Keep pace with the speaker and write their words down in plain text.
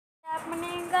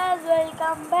morning guys,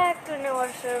 welcome back to our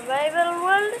survival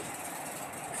world.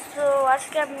 So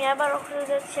আজকে আমি আবার ওখানে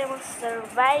যাচ্ছি আমার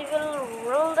সার্ভাইভাল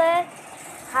ওয়ার্ল্ডে।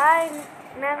 High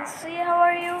Nancy, how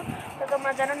are you? তো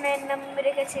তোমরা জানো না এর নাম আমি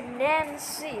রেখেছি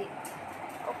ন্যান্সি।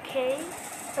 ওকে,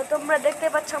 তো তোমরা দেখতে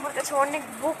পাচ্ছ আমার কাছে অনেক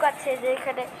বুক আছে, যে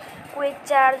এখানে কুইক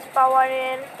চার্জ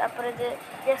পাওয়ারের, তারপরে যে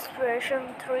ডেসপিরেশন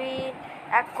 3,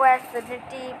 অ্যাকোয়া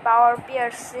অ্যাফিনিটি, পাওয়ার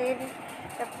পিয়ারসিং,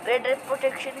 এটার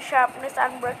প্রোটেকশন, শার্পনেস,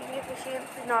 আনব্রেকিং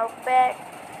এফিসিয়েন্সি, নকব্যাক,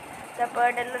 তারপর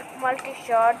এটা মাল্টি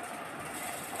শট।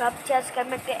 ভাবছি আজকে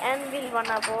আমি একটা অ্যানভিল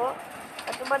বানাবো।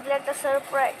 আর তোমাদের একটা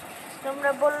সারপ্রাইজ,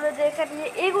 তোমরা বললো যে এখানে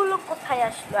এগুলো কোথায়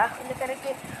আসলো। এখন এখানে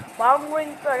কি বাউন্ডারিং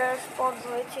স্পন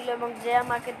হয়েছিল এবং যে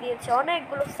আমাকে দিয়েছে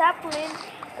অনেকগুলো স্যাপলিং,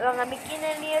 এবং আমি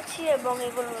কিনে নিয়েছি এবং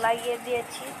এগুলো লাগিয়ে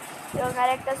দিয়েছি। এবং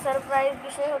আরেকটা সারপ্রাইজ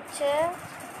বিষয় হচ্ছে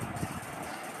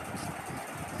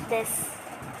this.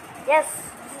 Yes,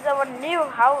 this is our new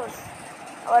house,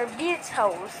 our beach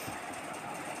house.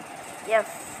 Yes,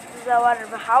 this is our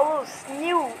house,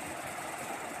 new.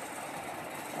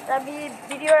 আমি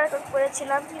ভিডিও রেকর্ড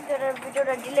করেছিলাম কিন্তু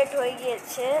ভিডিওটা ডিলিট হয়ে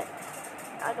গিয়েছে।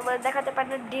 আর তোমাদের দেখাতে পারি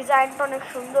না, ডিজাইনটা অনেক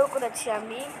সুন্দর করেছি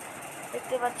আমি।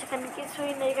 দেখতে পাচ্ছি এখানে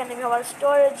কিছুই নেই, এখানে আমার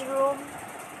স্টোরেজ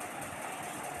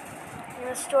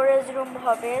রুম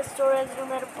হবে। স্টোরেজ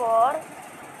রুমের পর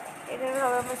এখানে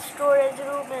হবে আমার স্টোরেজ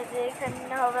রুম, যে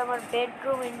এখানে হবে আমার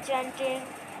বেডরুম এনচ্যান্টিং।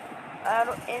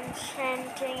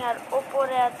 আর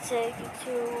ওপরে আছে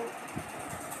কিছু,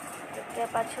 দেখতে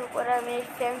পাচ্ছি উপরে আমি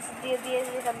ফেন্স দিয়ে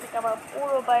দিয়েছি, এখান থেকে আমার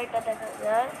পুরো বাড়িটা দেখা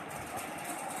যায়।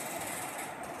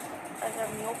 আগে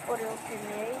আমি ওপরে উঠে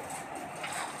নেই।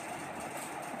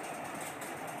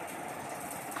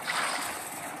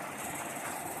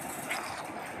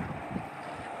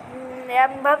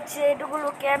 আমি ভাবছি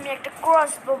এটুকুলোকে আমি একটা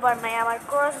ক্রসবো বানাই। আমার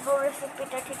ক্রসবো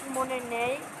রেসিপিটা ঠিক মনে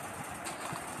নেই।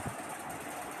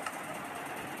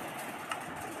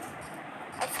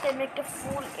 আজকে আমি একটা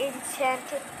ফুল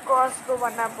এনচ্যান্টেড ক্রসবো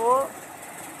বানাবো,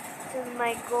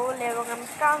 মাই গোল। এবং আমি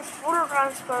ফুল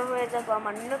ট্রান্সফার হয়ে যাব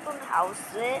আমার নতুন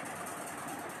হাউসে।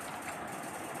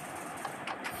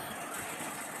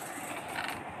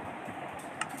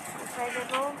 কোথায়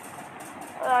যাব?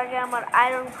 আগে আমার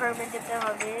আয়রন ফার্মে যেতে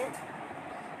হবে।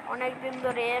 অনেকদিন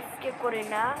ধরে এফকে করি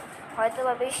না, হয়তো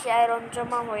বা বেশি আয়রন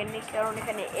জমা হয়নি, কারণ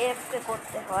এখানে এফকে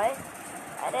করতে হয়।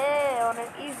 আরে অনেক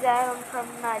ইজি আয়রন ফার্ম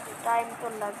না, একটু টাইম তো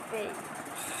লাগবেই,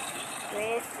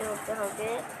 এফকে হতে হবে।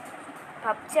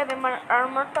 ভাবছি আমি আমার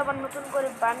আর্মারটা আবার নতুন করে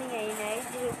বানিয়েই নেই,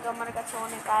 যেহেতু আমার কাছে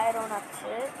অনেক আয়রন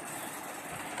আছে।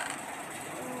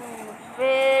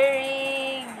 ভেরি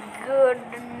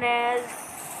গুডনেস,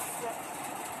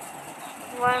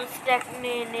 ওয়ান স্ট্যাক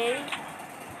নিয়ে নেই।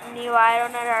 নিউ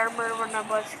আয়রনের আর্মার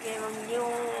বানাবো আজকে। এবং নিউ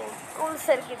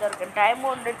টুলসের কি দরকার,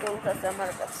 ডায়মন্ডের টুলস আছে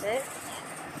আমার কাছে।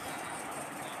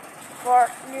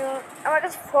 আমার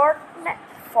কাছে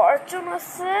ফরচুন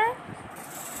আছে।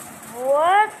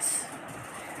 হোয়াট,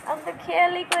 আমি তো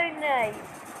খেয়ালই করি নাই।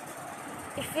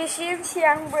 এফিসিয়েন্সি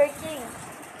আনব্রেকিং,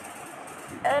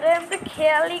 আরে আমি তো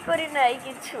খেয়ালই করি নাই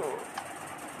কিছু।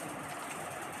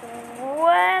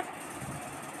 হোয়াট,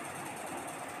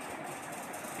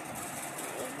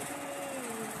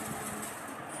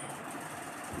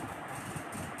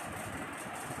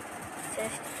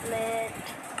 চেস্ট প্লেট,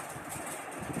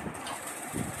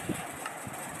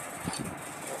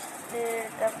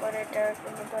 তারপরে এটার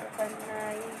কোনো দরকার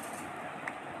নাই।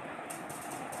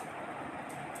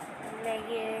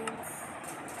 লেগিংস,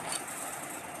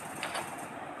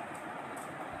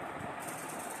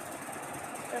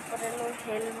 তারপরে হলো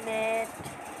হেলমেট,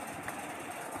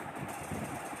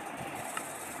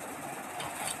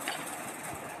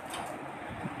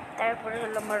 তারপরে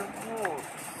হলো আমার বুট।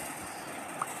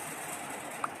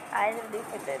 আইডি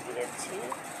ফেলে দিয়েছি।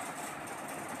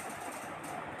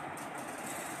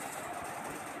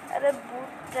 আরে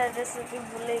বুটটা রেসিপি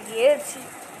ভুলে গিয়েছি।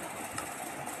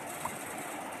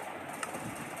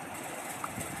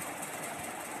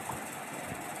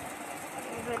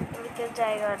 ইনভেন্টরিতে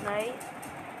জায়গা নাই।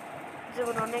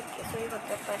 জীবনে অনেক কিছুই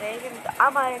হতে পারে, কিন্তু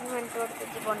আমার ইনভেন্টরিতে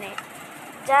জীবনে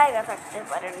জায়গা থাকতে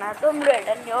পারে না। তোমরা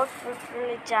এটা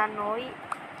নিয়ে জানোই,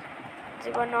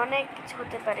 জীবনে অনেক কিছু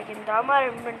হতে পারে, কিন্তু আমার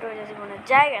ইনভেন্টরিতে জীবনে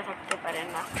জায়গা থাকতে পারে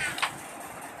না।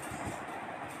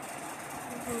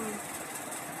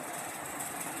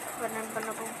 এখন আমি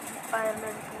বানাবো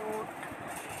আয়রনের বুট।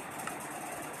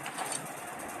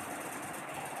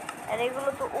 আর এগুলো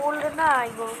তো ওল্ড না,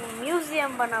 এগুলো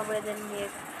মিউজিয়াম বানাবো এদের নিয়ে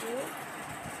একটু।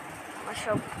 আমার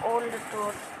সব ওল্ড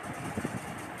টোল,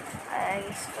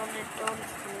 স্টোনের টোল,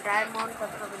 ডায়মন্ড,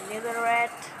 তারপর হবে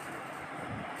নেদাররাইট।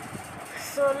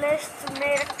 So let's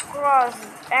make cross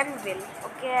anvil.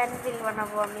 Okay, anvil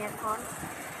বানাবো আমি এখন।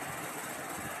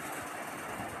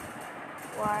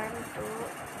 1 2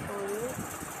 3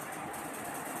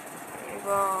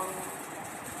 এবং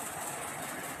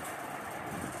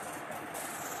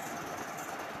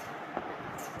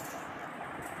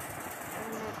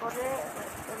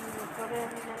এমনি করে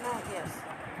নিলে না gas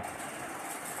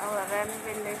our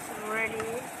anvil is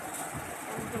ready.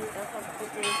 Anvilটা সব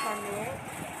কিছু এখানে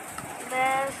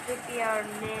let's prepare our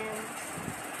name.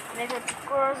 Make a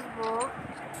crossbow.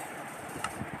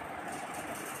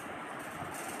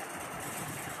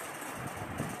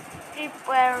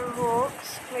 Tripwire hook,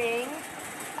 string,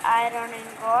 iron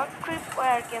ingot.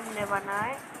 Tripwire কেমনে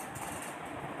বানায়?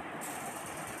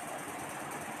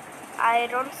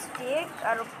 Iron stick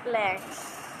R planks.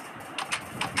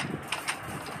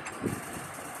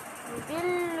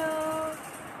 Billu.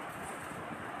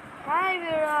 Hi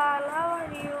Viral, how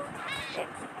are you?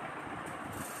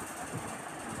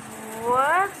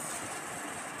 What?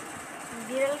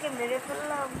 বিড়ালকে মেরে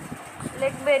ফেললাম।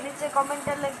 লিখবে নিচে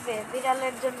কমেন্টে লিখবে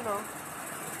বিড়ালের জন্য।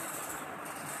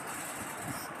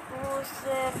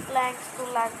 স্প্রুসের প্ল্যাঙ্কস তো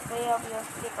লাগবে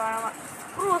অবভিয়াসলি, কারণ আমার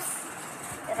স্প্রুস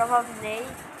এর অভাব নেই।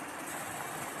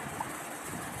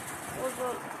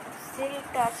 সিল্ক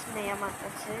টাচ নেই আমার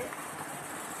কাছে।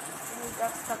 সিল্ক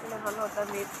টাচ থাকলে ভালো হতো,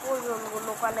 আমি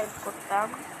পুজলগুলো কালেক্ট করতাম।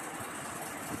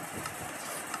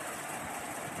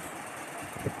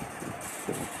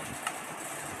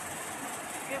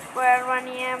 ট্রিপওয়্যার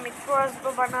বানিয়ে আমি ক্রসবো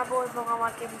বানাবো এবং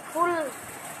আমাকে ফুল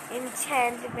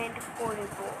এনচ্যান্টমেন্ট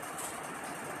করব।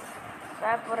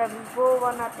 তারপর আমি বো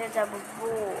বানাতে যাব।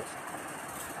 বো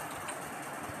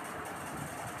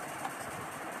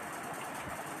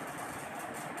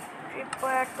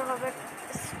ট্রিপওয়্যার তো হবে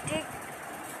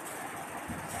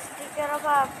স্টিকের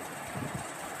অভাব,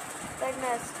 তাই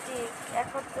না? স্টিক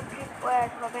এখন তো ট্রিপওয়্যার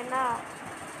হবে না।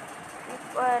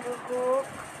 ট্রিপওয়্যার হুক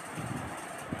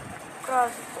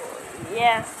ক্রসবো,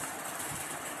 ইয়েস।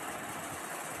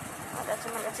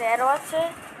 আমার কাছে অ্যারো আছে।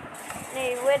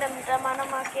 নেই, ওয়েডামটা মানে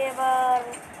আমাকে এবার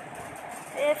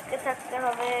সেফকে থাকতে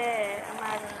হবে।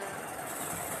 আমার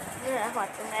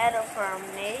কোনো অ্যারো ফার্ম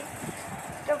নেই,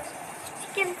 তো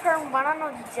চিকেন ফার্ম বানানো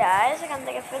যায়, সেখান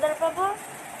থেকে ফেদার পাবো।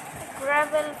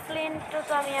 গ্রাভেল ফ্লিন্ট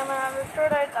তো আমি আমার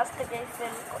ট্রেডারের কাছ থেকে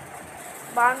সেল করব।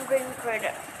 বার্নগ্রিন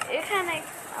ট্রেডার, এখানে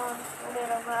আমার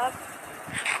ফুলের অভাব।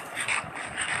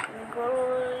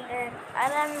 গোল্ডেন,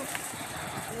 আর আমি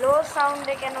লো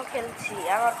সাউন্ডে কেন খেলছি,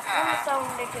 আবার ফুল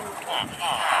সাউন্ডে খেলছি।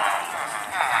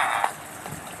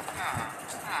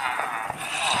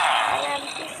 আমি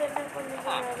কিসের কোন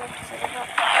জায়গায় যাচ্ছে রে বাপ,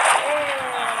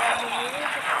 আমি নিজেই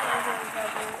হয়ে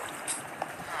যাবো।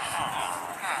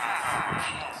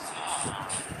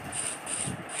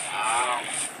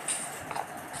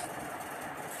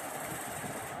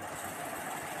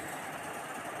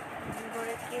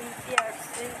 কিনতে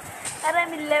আসছি, আর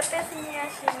আমি ল্যাপেস নিয়ে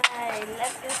আসি নাই।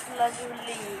 ল্যাপেস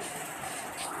lazuli,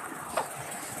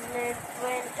 let's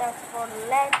wait up for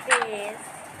lapis.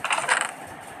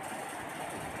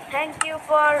 Thank you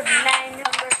for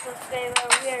 900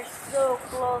 subscribers. We are so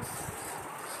close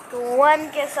to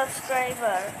 1k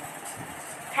subscriber.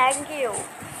 Thank you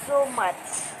so much.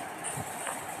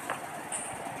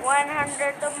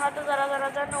 100 তোমরা তো যারা যারা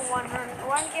জানো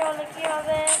 1k হলে কি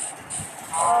হবে?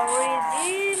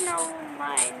 Original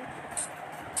mine.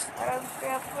 আর আমি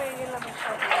ক্র্যাপ হয়ে গেলাম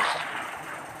সবাই।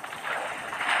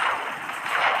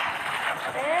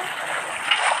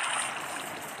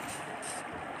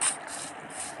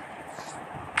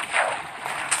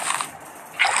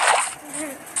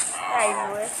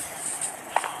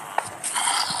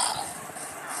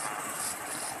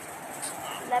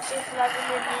 ল্যাপিস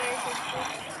লাজুলি নিয়ে এসেছি।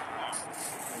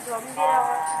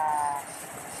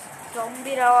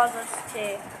 জম্বির আওয়াজ আসছে।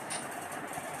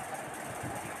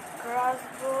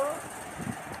 ক্রসবো,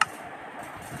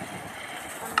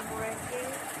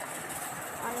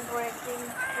 unbreaking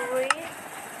 3,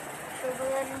 শুধু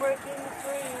unbreaking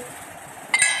 3।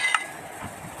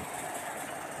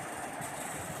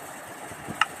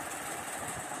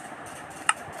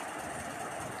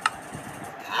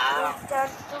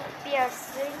 Start to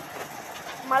piercing,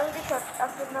 multi shot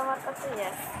আছে না আমার কাছে?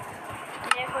 ইয়েস,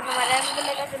 এখন আমার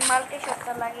অ্যাঙ্গেলের কাছে মাল্টি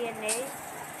শটটা লাগিয়ে নেই,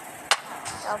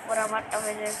 তারপর আমারটা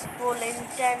হয়ে যায় ফুল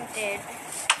enchanted.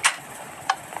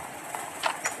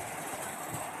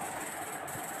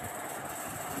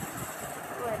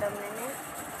 Wait a minute,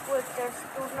 quick charge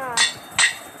 2 না,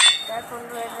 এখন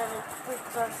হয়ে যাবে কুইক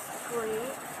চার্জ 3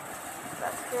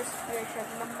 প্লাস ক্রিয়েশন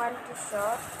না মাল্টি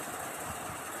শট।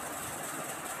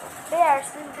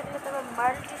 পেয়ারসিং থাকলে তবে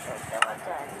মাল্টি শট দেওয়া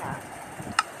যায় না।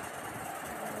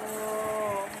 ও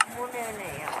মনে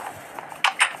নেই আমার।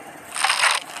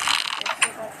 দেখতে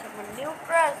পাচ্ছি আমার new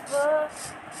crossbow.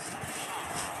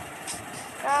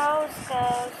 Cow Cows,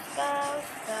 cows, cows,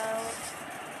 cows.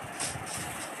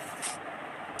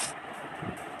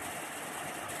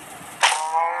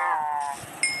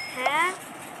 Huh?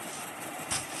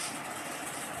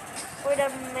 Wait a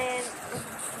minute.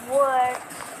 What?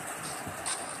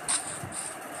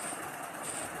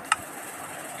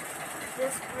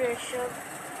 Desperation.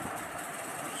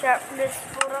 Sharpness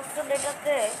 4 of the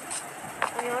data.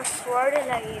 And your sword is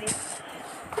like it.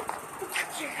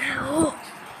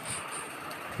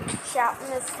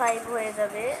 Sharpness 5 হয়ে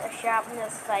যাবে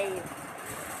sharpness 5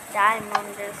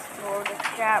 ডায়মন্ডের sword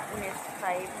sharpness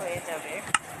 5 হয়ে যাবে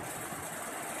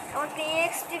আমাকে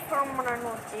এক্সটি ফর্ম বানানো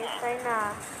উচিত তাই না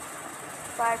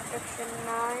পারফেকশন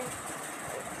 9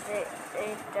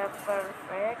 এটা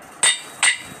perfect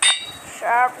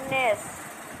sharpness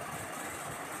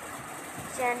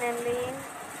channeling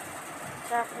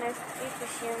sharpness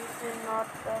efficiency not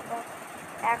cover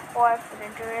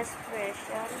aquafinite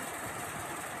respiration.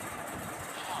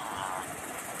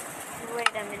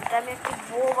 Wait a minute, I'm একটু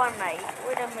bow বানাই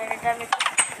wait a minute আমি একটু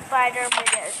স্পাইডার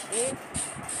মেরে আসি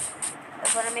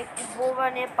তারপর আমি একটু bow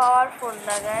বানিয়ে পাওয়ারফুল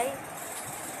লাগাই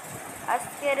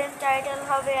আজকের টাইটেল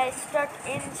হবে I start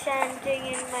enchanting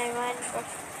in my mind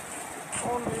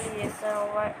only yes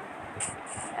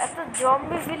এত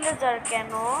জম্বি ভিলেজার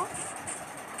কেন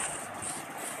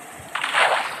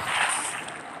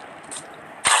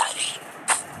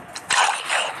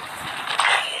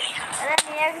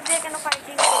দিয়ে কেন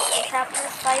ফাইটিং করছে আপনার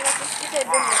স্পাই আছে কিসের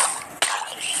জন্য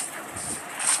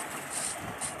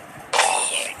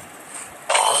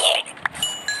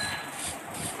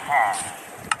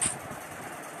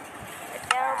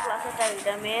এটা plus attack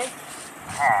damage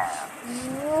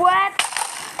what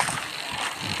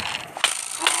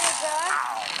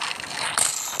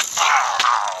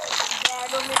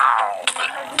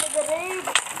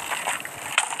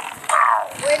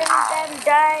Wait a minute, I'm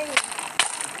dying.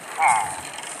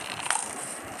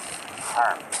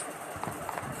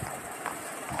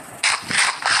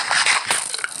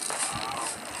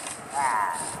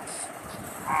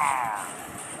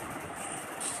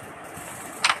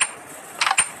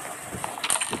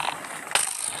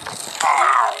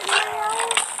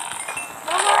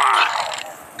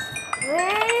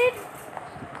 Wait.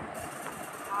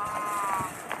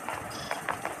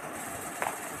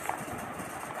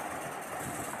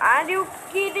 Are you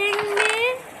kidding me?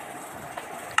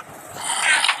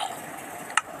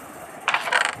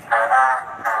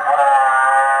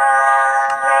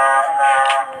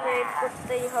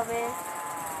 করতেই হবে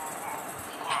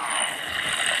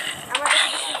আমার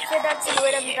কাছে সেটা ছিল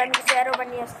ওয়েট আ মিনিট আমি কিছু অ্যারো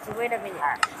বানিয়ে আসছি ওয়েট আ মিনিট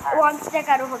 1 স্ট্যাক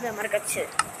আরো হবে আমার কাছে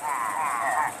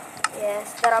ইয়েস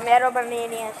তার আমি অ্যারো বানিয়ে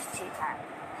নিয়ে আসছি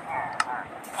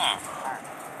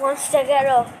 1 stack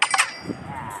arrow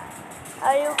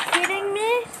Are you kidding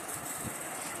me?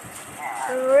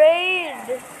 Raid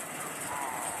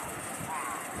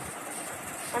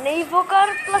an evoker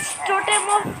plus totem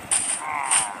of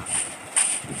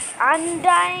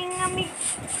undying আমি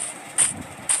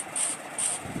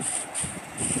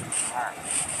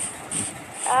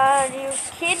Are you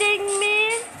kidding me?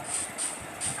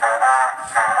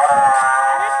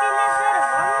 আরে প্লিজার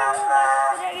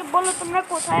আগে বলো তোমরা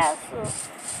কোথায় আছো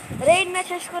রেইড না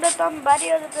শেষ করে তো আমি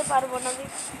বাড়িও যেতে পারবো না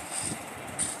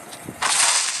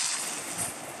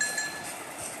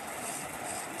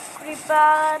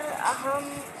ক্রিপার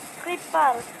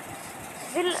ক্রিপার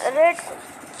রেড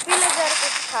ভিলেজার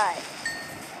কোথায়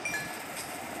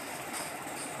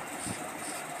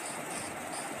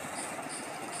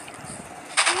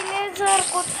ভিলেজার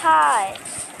কোথায়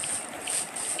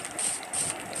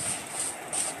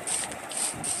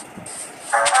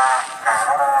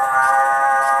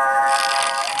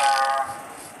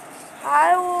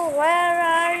Where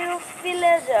are you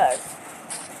villagers?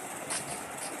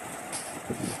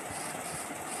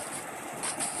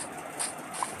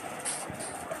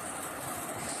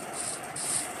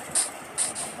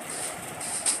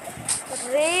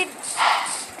 Raid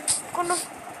কোনো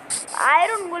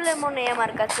আয়রন বলে মনে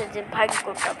আমার কাছে যে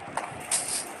ভাগ্যটা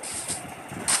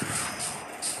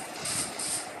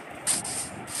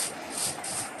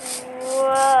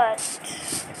What?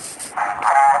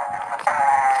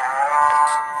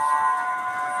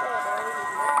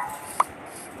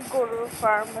 গরুর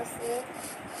ফার্ম আছে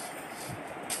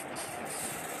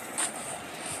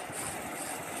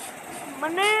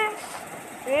মানে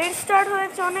রেড স্টার্ট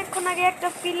হয়েছে অনেকক্ষণ আগে একটা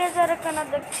ভিলেজার এখানে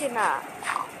দেখছি না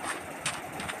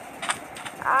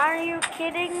Are you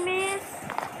kidding me?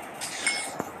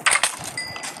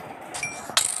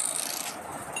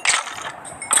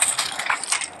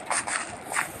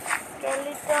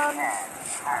 Skeleton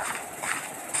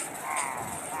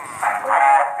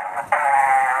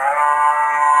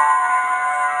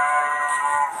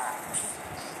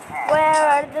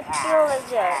the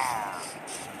pillager.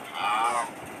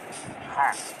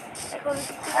 এখন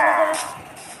pillager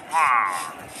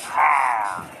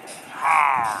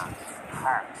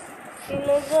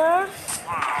pillagers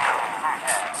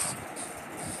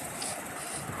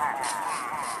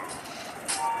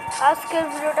আজকের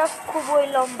ভিডিওটা খুবই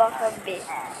লম্বা হবে।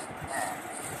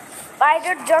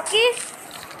 Spider jockey,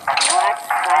 what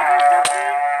spider jockey?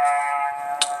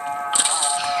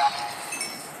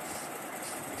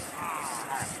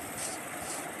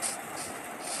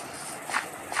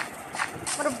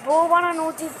 আমার বউ বানানো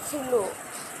উচিত ছিল।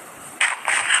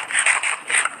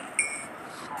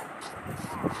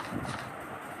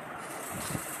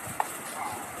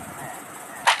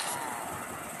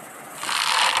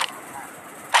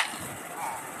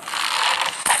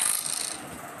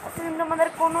 কিন্তু আমাদের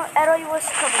কোনো অ্যারোই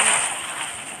ওয়েস্ট হবে না।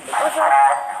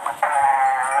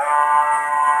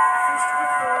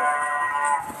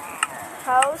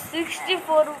 How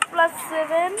 64 plus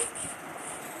 7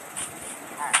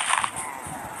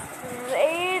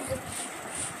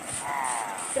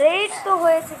 রেড তো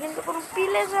হয়েছে কিন্তু কোনো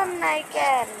পিলেজার নাই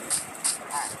কেন?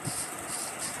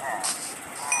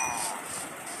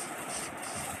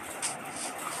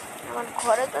 আমার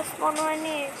ঘরে তো স্পন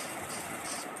হয়নি।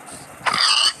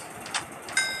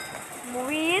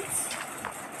 Movies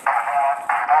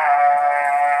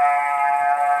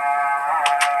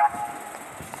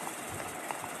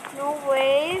no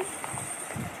ways.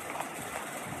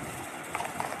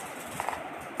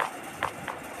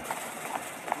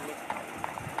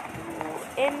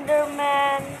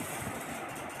 Enderman,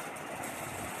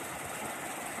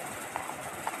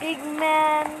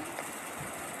 Pigman.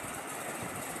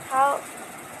 How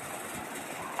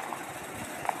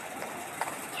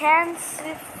can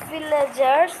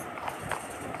villagers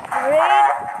raid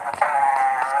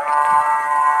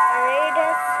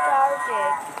has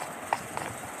started?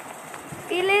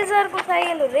 Pillager কোথায়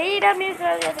গেল? রেড আমি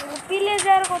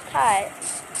পিলেজার কোথায়?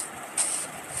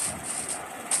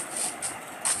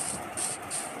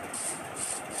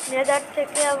 নেদার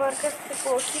থেকে আমার কাছ থেকে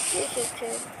ওষুধ এসেছে।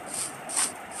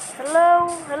 Hello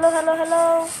hello hello hello,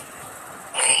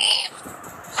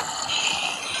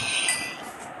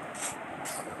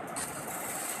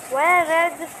 where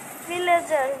are the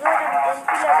villagers?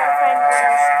 pillager find করে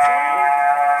আসছি।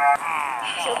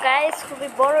 So guys, খুবই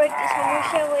বড় একটা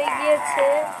সমস্যা হয়ে গিয়েছে,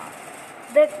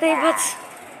 দেখতেই পাচ্ছি।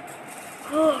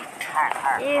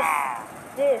 Is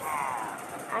this?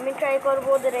 আমি ট্রাই করবো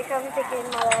ওদের এখান থেকে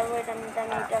মারার।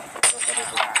 আমি এটা করে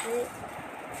দিচ্ছি।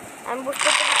 আমি বুঝতে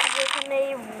পেরেছি যে এখানে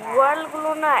এই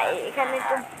ওয়ালগুলো না, এখানে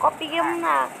তো কপি গেম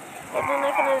না, এর জন্য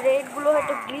এখানে রেডগুলো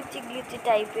হয়তো গ্লিচি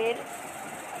টাইপের,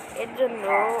 এর জন্য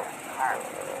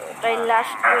তাই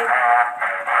last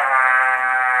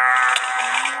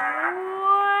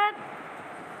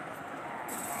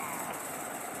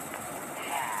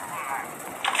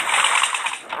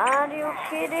Are you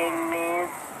kidding me?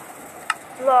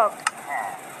 Look.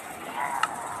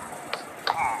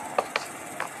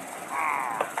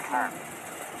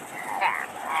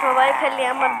 সবাই খালি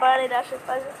আমার বাড়ির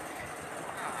আশেপাশে।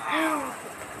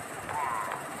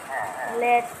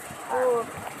 Let's put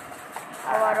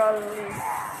our all this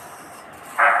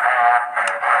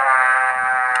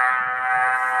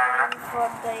for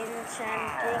the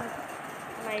enchanting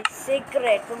my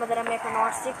secret. তোমাদের আমি এখন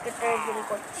আমার secret reveal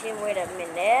করছি। Wait a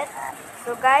minute.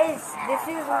 So guys, this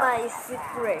is my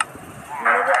secret.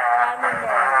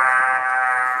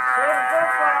 Let's go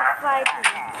for a fight.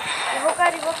 Ivoka.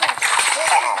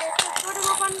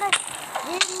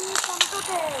 Give me some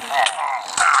totem.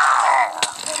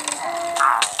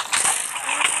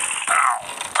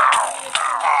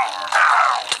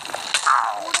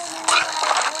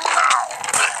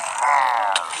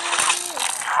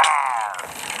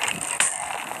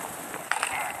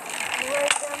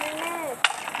 Wait a minute.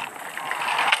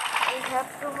 I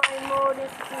have to my mode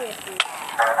is creative.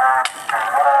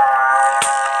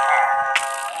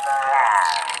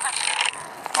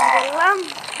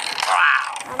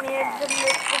 আমি এর জন্য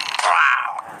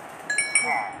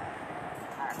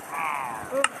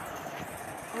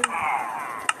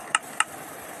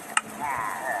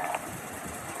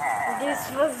This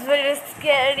was very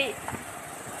scary.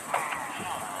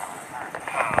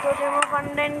 Totem of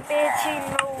Undead পেয়েছি,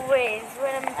 no ways.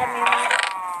 Wait a minute.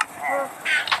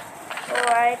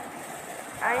 Alright.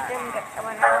 Item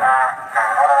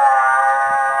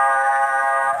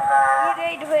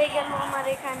red হয়ে গেল আমার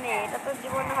এখানে। এটা তো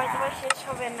জীবনে হয়তো বা শেষ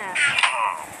হবে না।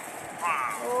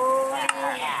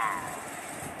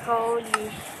 Holy.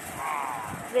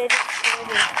 Very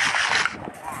scary.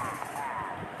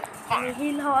 আমি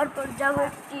হিল হওয়ার পর যাবো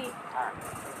একটি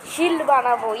শিল্ড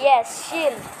বানাবো। Yes,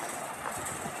 shield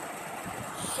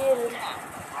shield.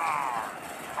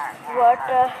 What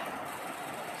a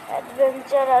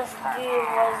adventurous day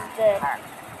was that.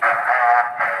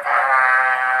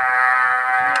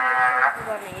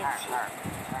 বানিয়েছি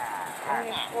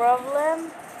any problem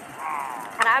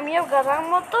আর আমিও গাধার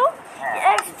মতো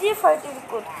XD ফাইটিং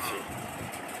করছি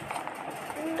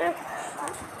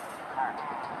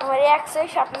আমার একসাই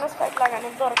শার্পনেস ফাইট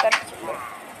লাগানোর দরকার ছিল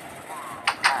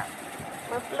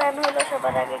আমার প্ল্যান হলো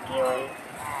সবার আগে কি ওই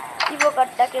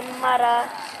ইভোকারটাকে মারা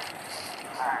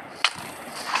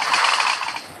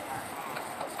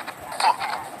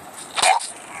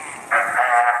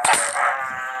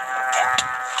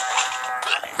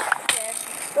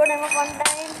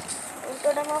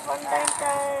টোটেম অফ আনটাইমটা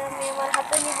আমি আমার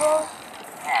হাতে নিব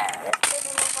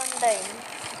টোটেম অফ আনটাইম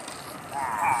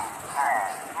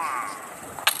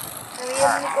আমি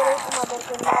এমনি করে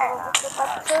তোমাদেরকে মারবো বুঝতে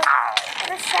পারছো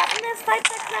শার্পনেস ফাইট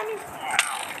থাকলে আমি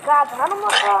গাধার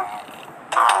মতো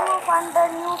টোটেম অফ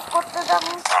আনটাইম ইউজ করতে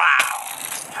যাবো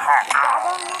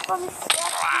গাধার মতো আমি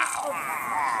স্যাট ইউজ করবো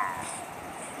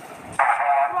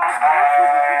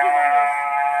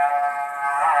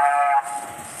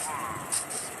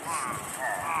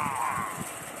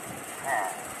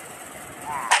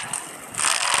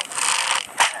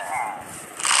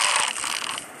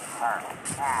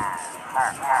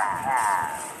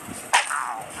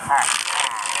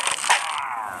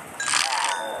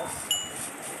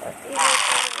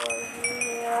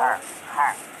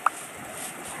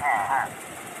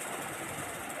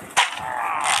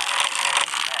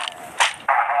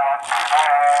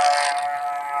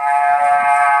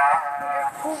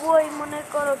খুবই মনে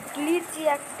করো গ্লিচি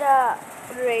একটা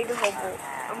রেড হবো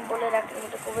আমি বলে রাখলাম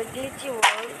এটা খুবই গ্লিচি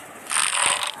ওয়ার্ল্ড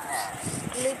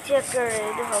গ্লিচি একটা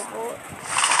রেড হবো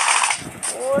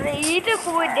ওর এইটা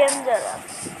খুবই ডেঞ্জারাস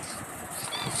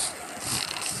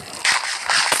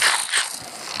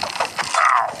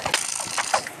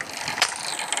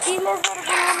কি লেজার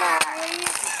গুলো না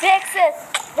ভেক্সেস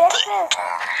কোন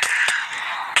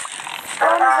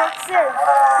ভেক্সেস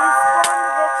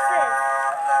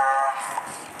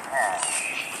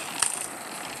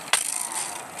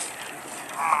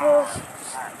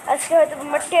আজকে হয়তো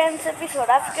আমার 10th এপিসোড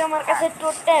আজকে আমার কাছে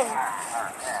টোটেম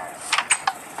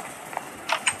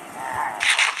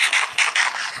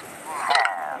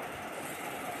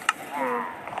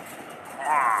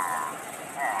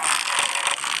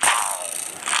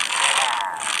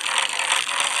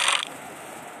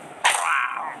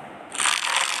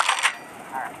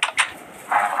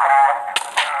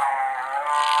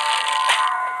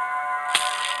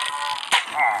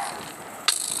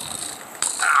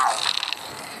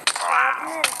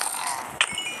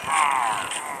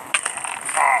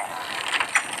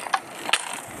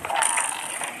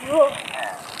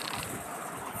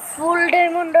ফুল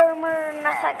ডায়মন্ড আর্মার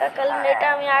না থাকাকালীন এটা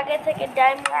আমি আগে থেকে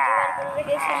ডায়মন্ড জোগাড় করে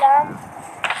রেখেছিলাম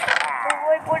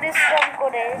খুবই পরিশ্রম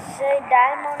করে সেই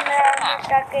ডায়মন্ড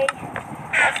আর্মারটাকেই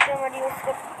আজকে আমার ইউজ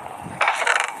করতে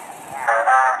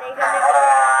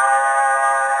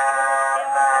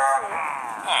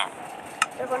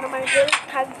যখন আমার হেলথ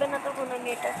থাকবে না তখন আমি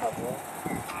এটা খাবো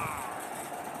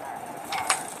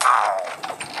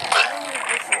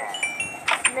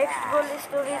Next goal is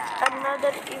to reach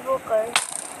another evoker.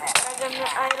 अगर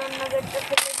मैं आयरन नगेट पे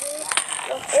खेले गए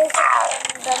तो ऐसे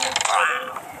डैमेज करें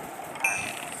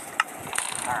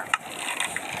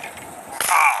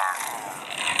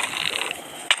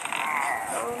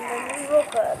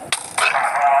evoker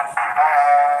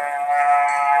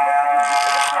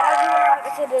सारा जीवन में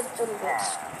कैसे रेड चल गया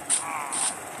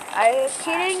Are you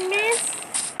kidding me?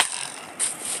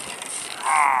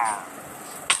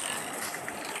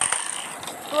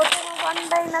 Totem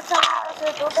ওয়ানটাই না আমার কাছে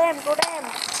টোটেম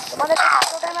তোমাদের কাছে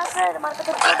টোটেম আছে তোমার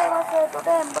কাছে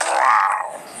টোটেম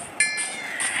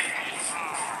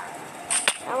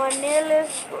আমার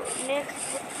নেক্সট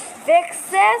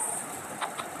ভেক্সেস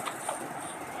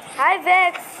হাই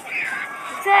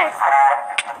ভেক্সেস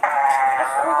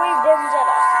খুবই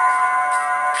ডেঞ্জারাস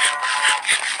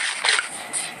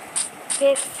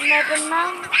ভেক্স ম্যাপের নাম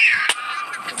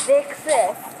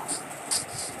ভেক্সেস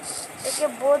একে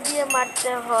বো দিয়ে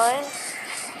মারতে হয়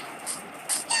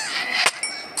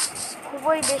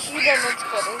খুবই বেশি ড্যামেজ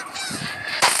করে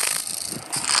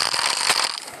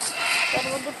তার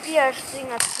মধ্যে পিয়ার্সিং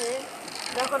আছে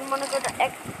যখন মনে করো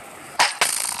এক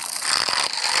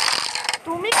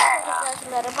তুমি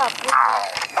আসলে আরে বাপরে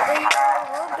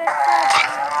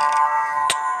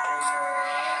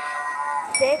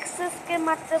ভেক্সেসকে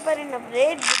মারতে পারি না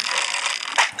red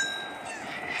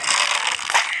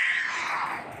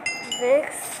Vex.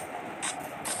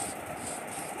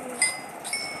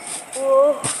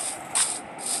 Oh,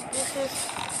 this is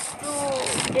too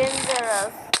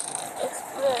dangerous.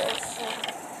 Expression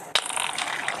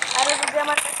আরো যদি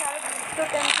আমার কাছে আরো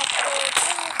টোটেম থাকতো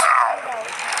দাও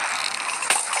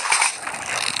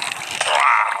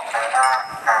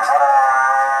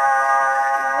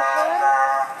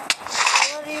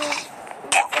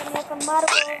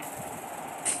মারবো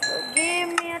so give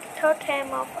me a totem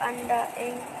of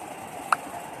undying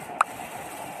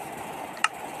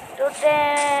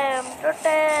totem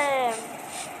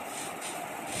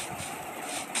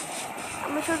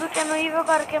আমি শুধু কেন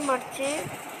ইভোকারকে মারছি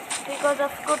বিকজ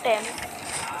অফ টোটেম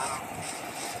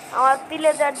আমার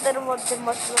পিলেজারদের মধ্যে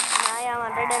মতলব নাই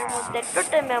আমার রেডের মধ্যে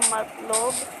টোটেমে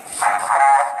মতলব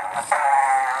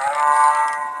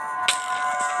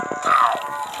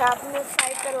সামনে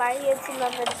সাইডে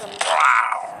লাগিয়েছিলাম এর জন্য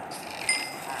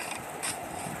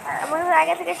আমার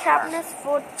আগে থেকে সামনে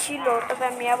স্পোর্ট ছিল তবে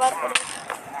আমি আবার করে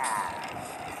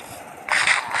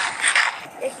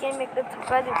একে আমি একটু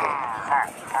ধোকা দিব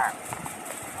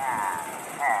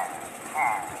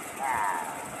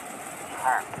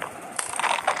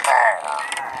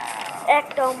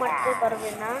একটাও মারতে পারবে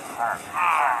না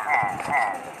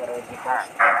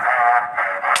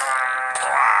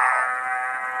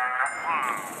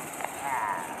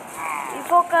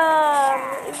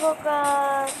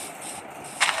ইভোকার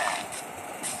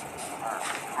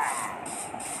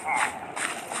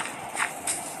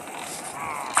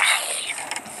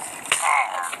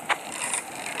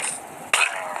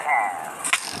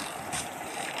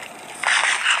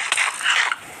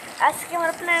আজকে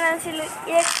আমার প্ল্যান ছিল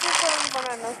একটু কম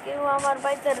বানানো কিন্তু আমার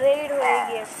বাড়িতে রেড হয়ে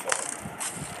গিয়েছে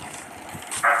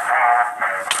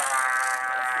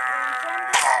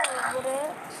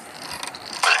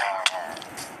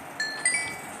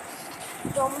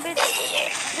জম্বি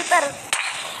প্রিপার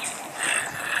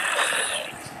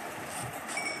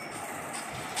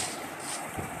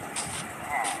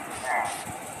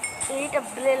এইটা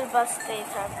ব্লেল বাসতেই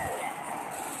থাকবে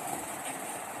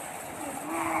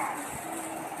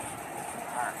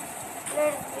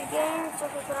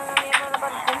সুতরাং আমি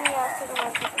আবার ঘুমিয়ে আসছি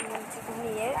তোমার সাথে বলছি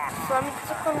ঘুমিয়ে তো আমি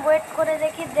কিছুক্ষণ ওয়েট করে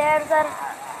দেখি দেয়ার আর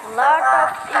লট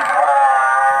অফ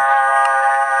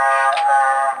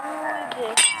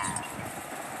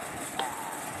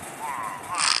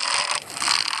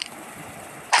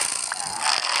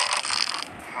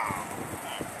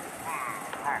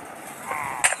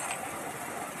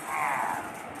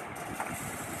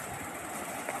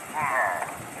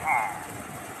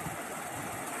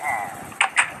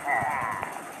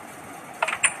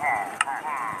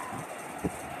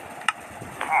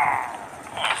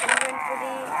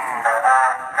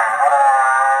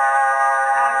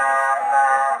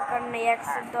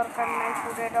দরকার নাই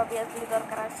ফুডের অবভিয়াসলি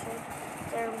দরকার আছে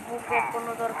বুকের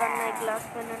কোনো দরকার নাই গ্লাস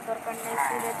পেনের দরকার নাই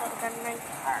ফুডের দরকার নাই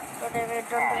টোটেমের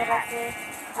দরকার আছে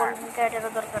গোল্ডেন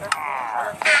ক্যাটেরও দরকার আছে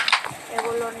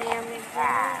এগুলো নিয়ে আমি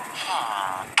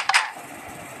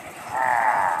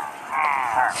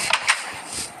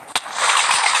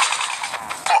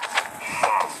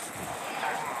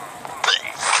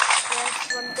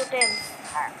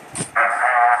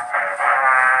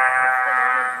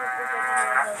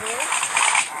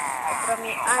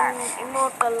আমি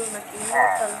immortal নাকি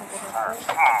immortal হবে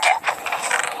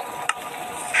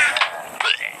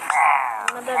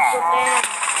another totem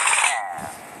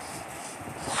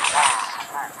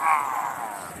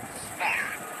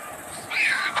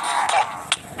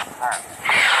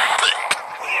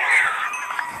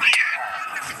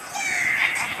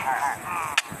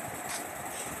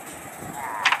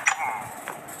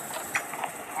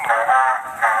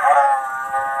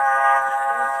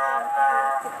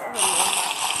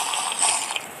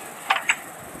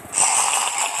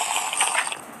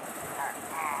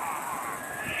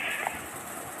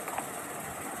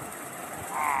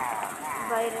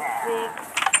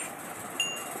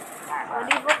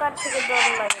ইভোকার থেকে ডর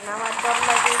লাগে না আমার ডর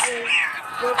লাগে যে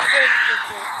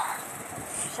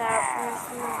শার্পনেস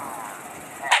না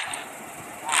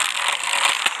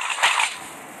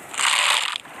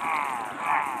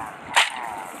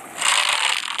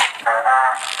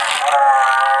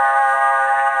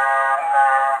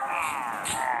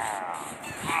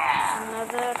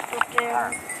another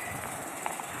totem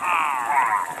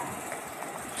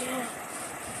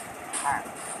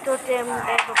totem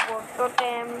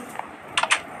totem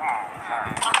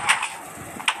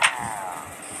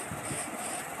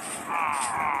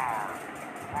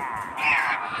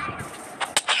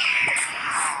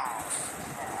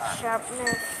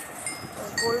sharpness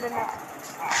golden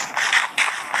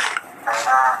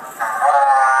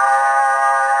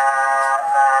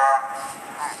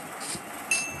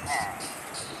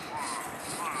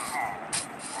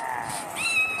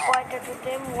quite a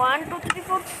totem 1 2 3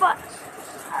 4 5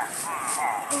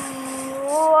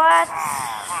 What?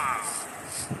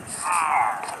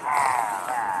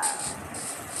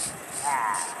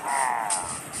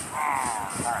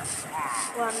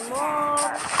 One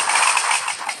more.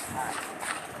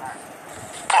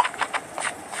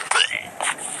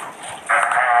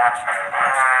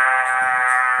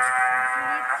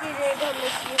 Red হলে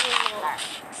কি হলো?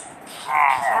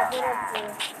 কাজের আছে।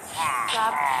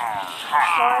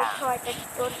 ছয়টা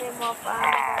টোটেম অফ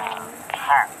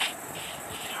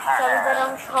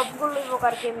আমি সবগুলোই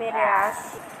প্রকারকে মেরে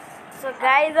আসি। সো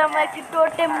গাইজ আমার একটি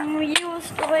টোটেম ইউজ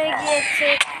হয়ে গিয়েছে।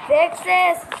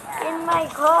 ভেক্সেস ইন মাই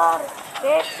ঘর,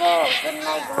 ভেক্সেস ইন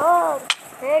মাই ঘর,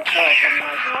 ভেক্সেস ইন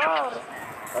মাই ঘর।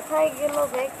 কোথায় গেল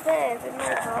ভেক্সেস ইন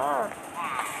মাই ঘর?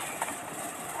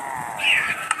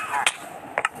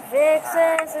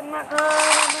 ভেক্সেস ইন মাই ঘর।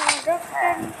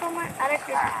 আমার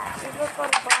আরেকটি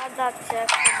বাদ আছে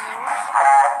এখনো।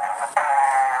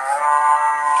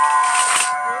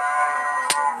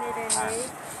 মেরে নেই।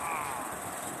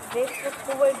 দেখতে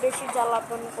খুবই বেশি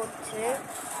জ্বালাতন করছে।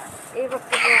 এইবার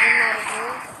থেকে আমি মারবো।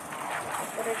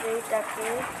 তারপরে যে এইটাকে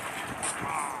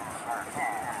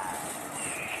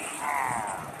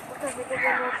কোথা থেকে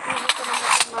যেন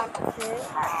মারছে।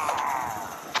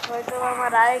 হয়তো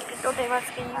আমার আরেকটি টোটেম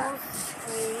আজকে ইউজ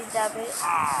হয়ে যাবে।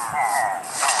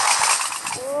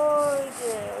 ওই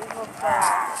যে ওই হকা,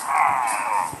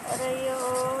 আরে ও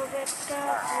বেটা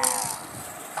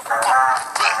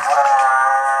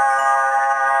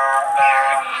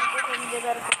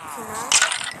জোগাড় করছি না।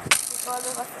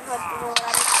 বিপদের কাছে হয়তো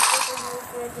আরেকটি টোটেম ইউজ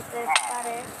হয়ে যেতে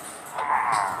পারে।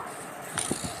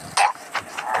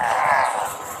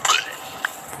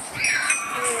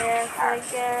 Yes, I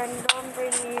can. Don't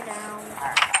bring me down.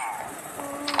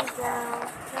 Down.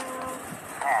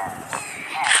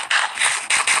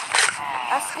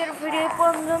 আজকের ভিডিও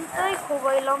পর্যন্তই,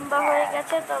 খুবই লম্বা হয়ে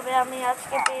গেছে। তবে আমি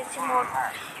আজকে পেয়েছি মোট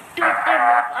totem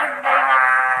of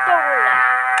আন্ডারটোলা।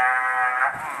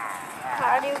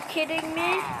 Are you kidding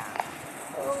me?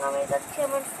 এবং আমি যাচ্ছি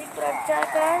আমার সিক্রেট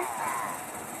জায়গায়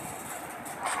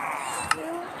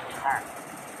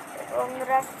এবং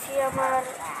রাখছি আমার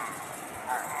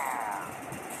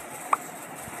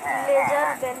লেজার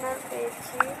ব্যানার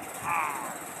পেয়েছি।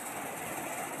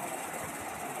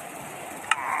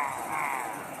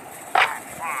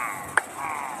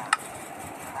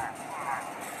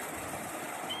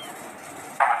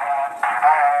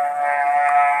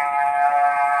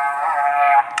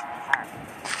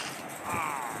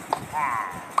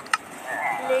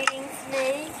 লেগিংস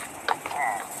নেই।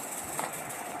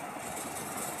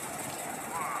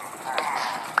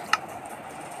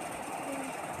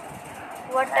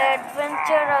 What an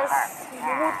adventurous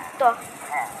মুহূর্ত।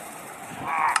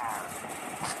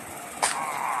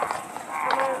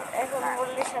 আমার এখন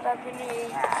বললে সারাদিনই এই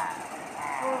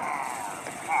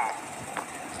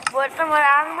আমার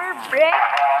আর্মার ব্রেক।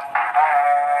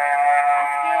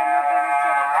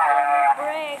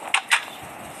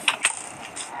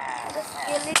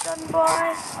 স্কেলিটন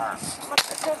বয় আমার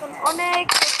কাছে এখন অনেক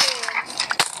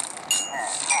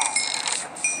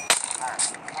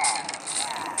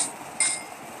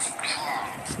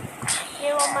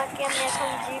কেউ আমাকে আমি এখন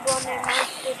জীবনে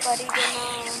মারতে পারিবে না।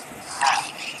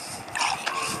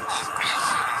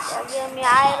 আগে আমি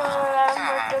আয়রনের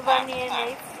আর্মারটা বানিয়ে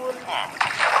নেই ফুল।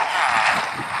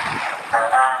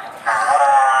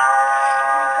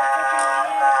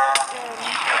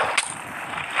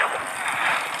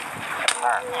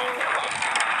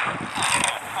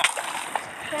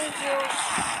 Thank you.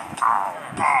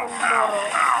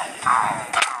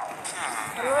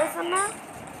 Hello, Isana.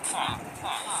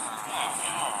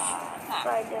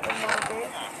 Spider mode.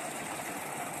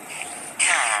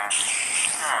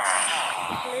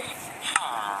 Let's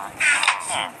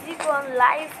Jibon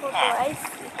live photo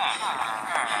IC.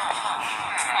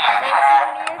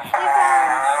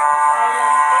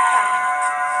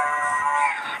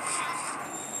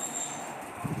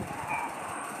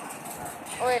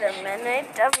 Wait a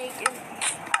minute, আমি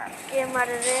কে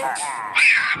মারে রে?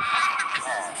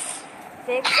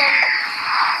 দেখলাম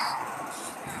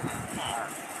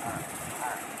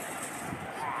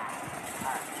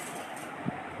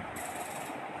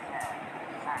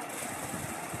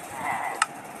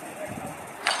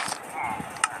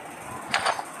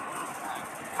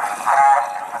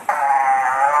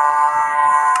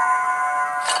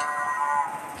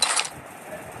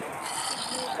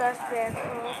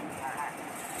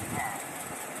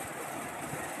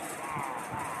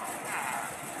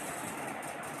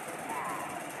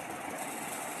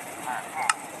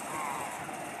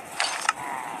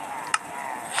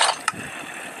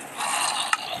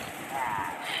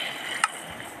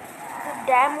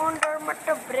ডায়মন্ড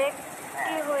আর্মারটা ব্রেক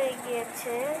কি হয়ে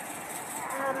গিয়েছে,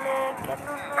 তাহলে কেন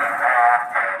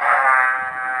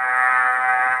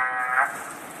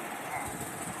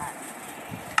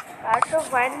আর সব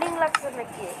বাইন্ডিং লাগছে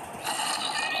নাকি?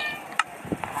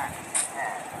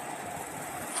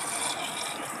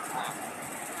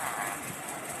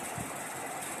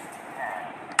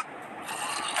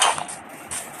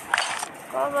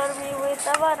 কভার মি উইথ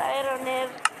আবার আয়রনের।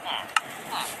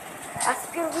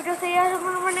 আজকের ভিডিওতে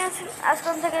মানে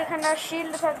আজকাল থেকে এখানে আর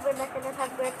শিল্ড থাকবে না, এখানে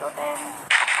থাকবে টোটেম।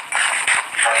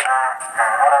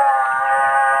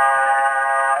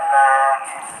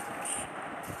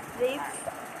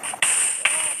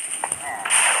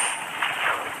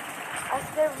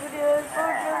 আজকের ভিডিও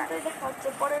পর্যন্তই, দেখা হচ্ছে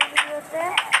পরের ভিডিওতে।